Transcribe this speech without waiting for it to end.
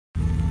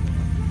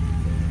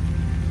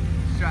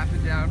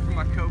strapping down for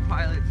my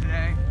co-pilot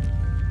today.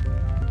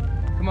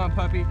 Come on,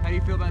 puppy. How do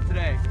you feel about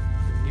today?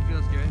 He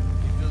feels good.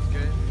 He feels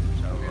good.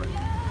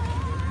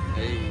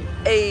 Hey.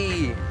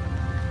 Hey.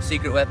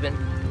 Secret weapon,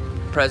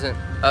 present,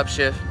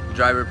 upshift,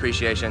 driver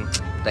appreciation.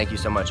 Thank you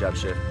so much,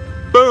 upshift.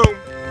 Boom.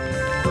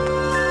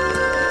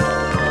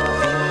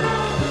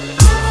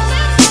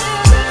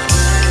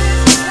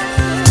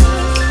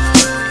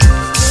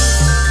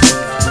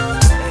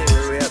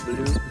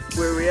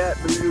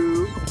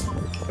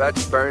 About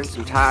to burn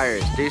some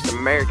tires, do some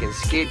American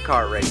skid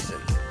car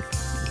racing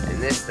in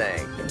this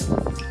thing.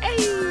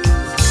 Hey.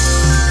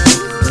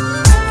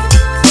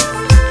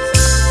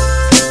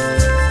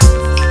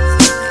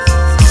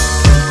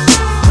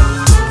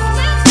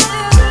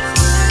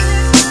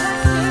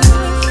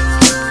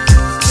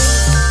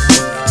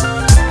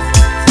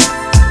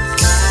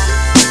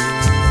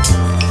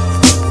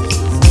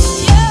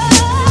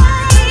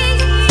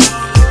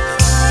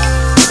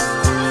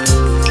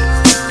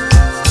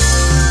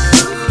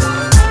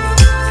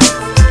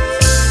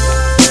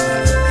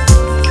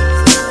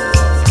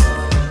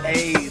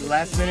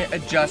 Last minute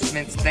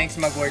adjustments, thanks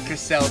to my boy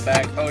Chris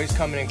back, always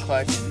coming in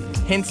clutch,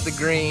 hence the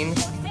green,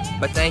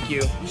 but thank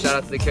you, shout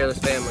out to the Kareless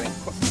family.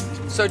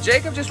 So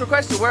Jacob just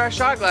requested where our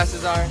shot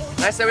glasses are,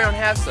 and I said we don't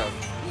have some.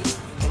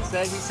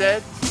 Instead he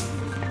said,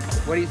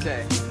 what do you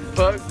say?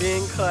 Fuck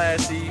being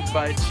classy,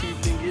 buy cheap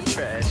and get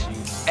trashy.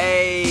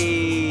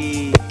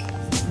 Hey!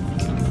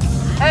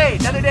 Hey,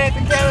 another day at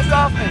the Kareless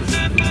office!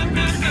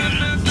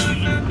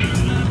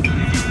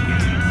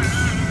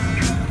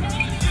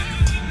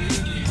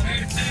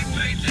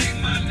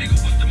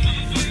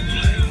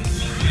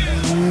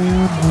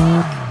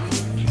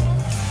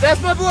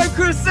 That's my boy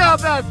Chris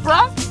back,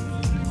 bro.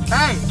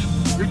 Hey,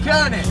 you're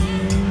killing it.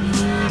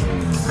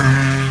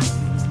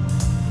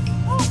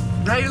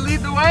 Ready to lead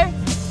the way?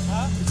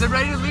 Huh? Is it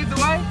ready to lead the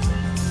way?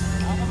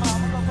 I'm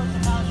gonna go put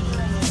some house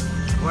gear in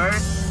it.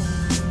 Word?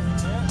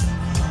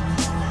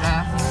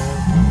 Yeah.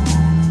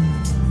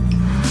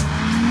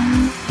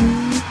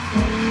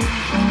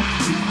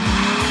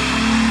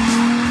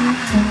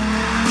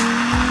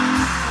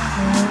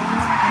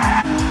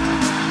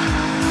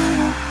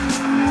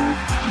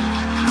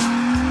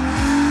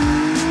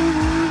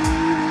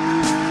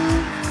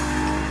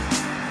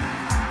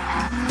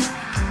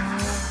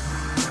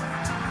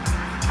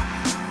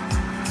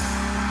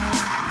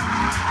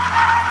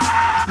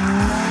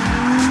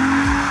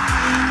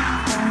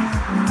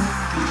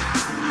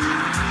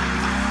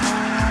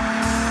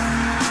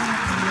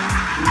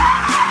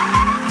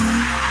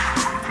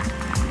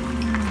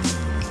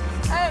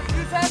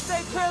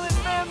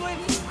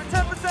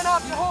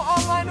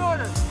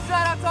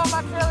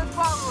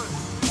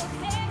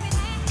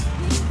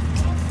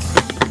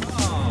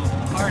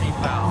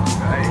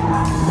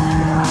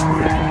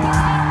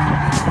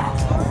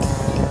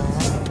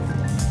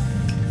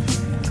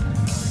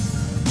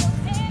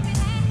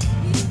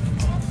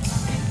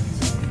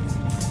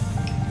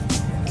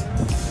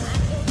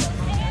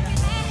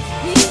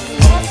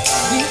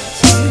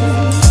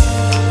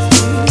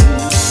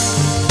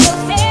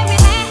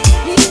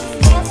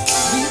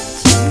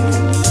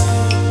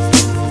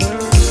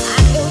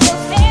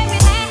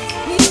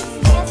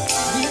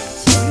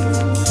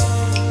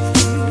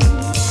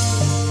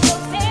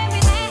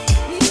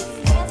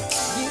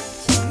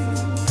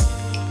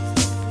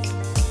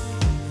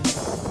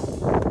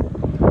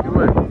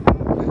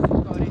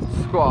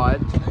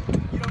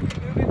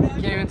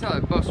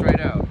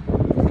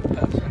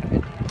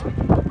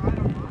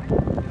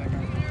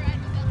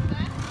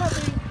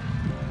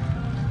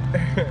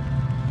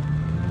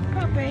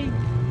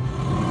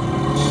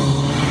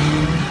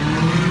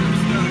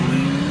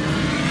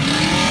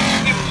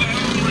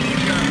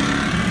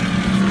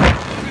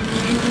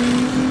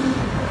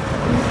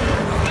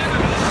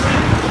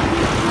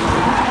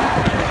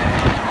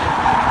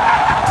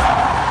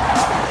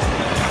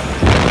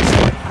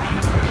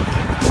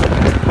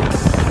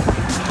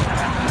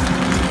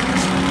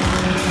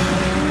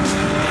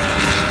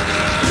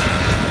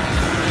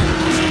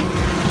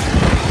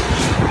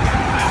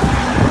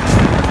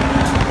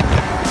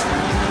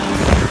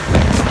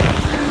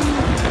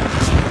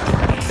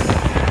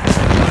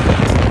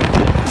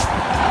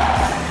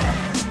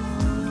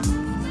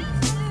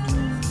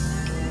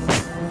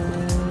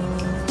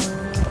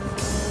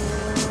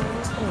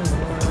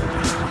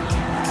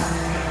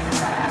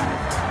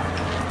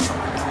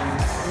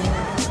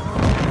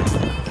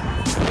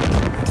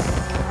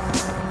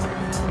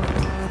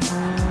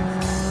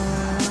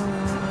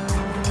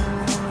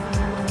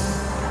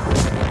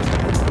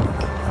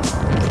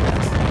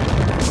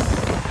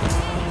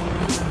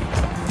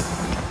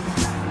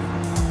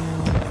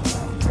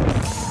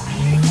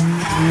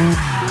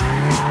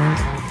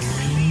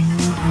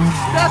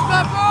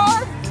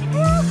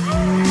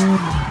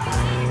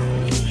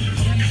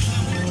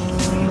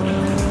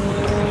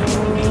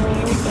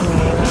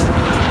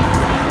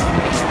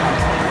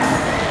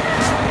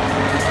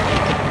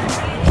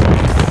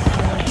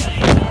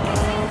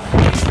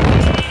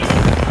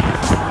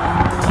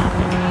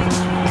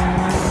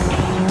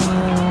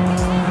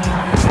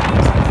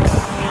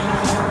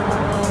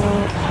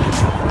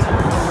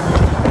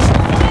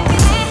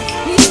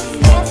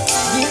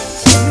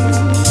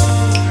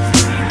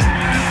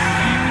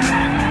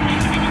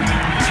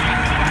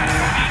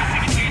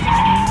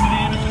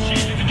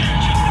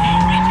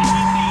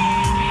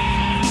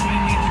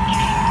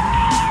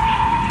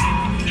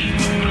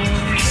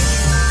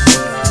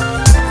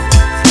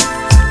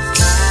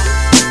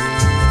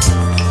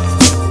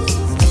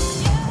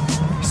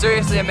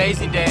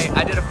 amazing day.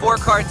 I did a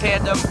 4-car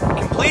tandem,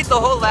 complete the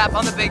whole lap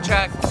on the big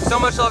track. So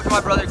much love to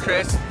my brother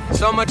Chris.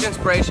 So much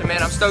inspiration,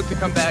 man. I'm stoked to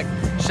come back.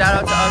 Shout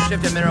out to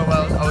Upshift and Mineral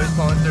Wells, always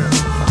pulling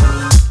through.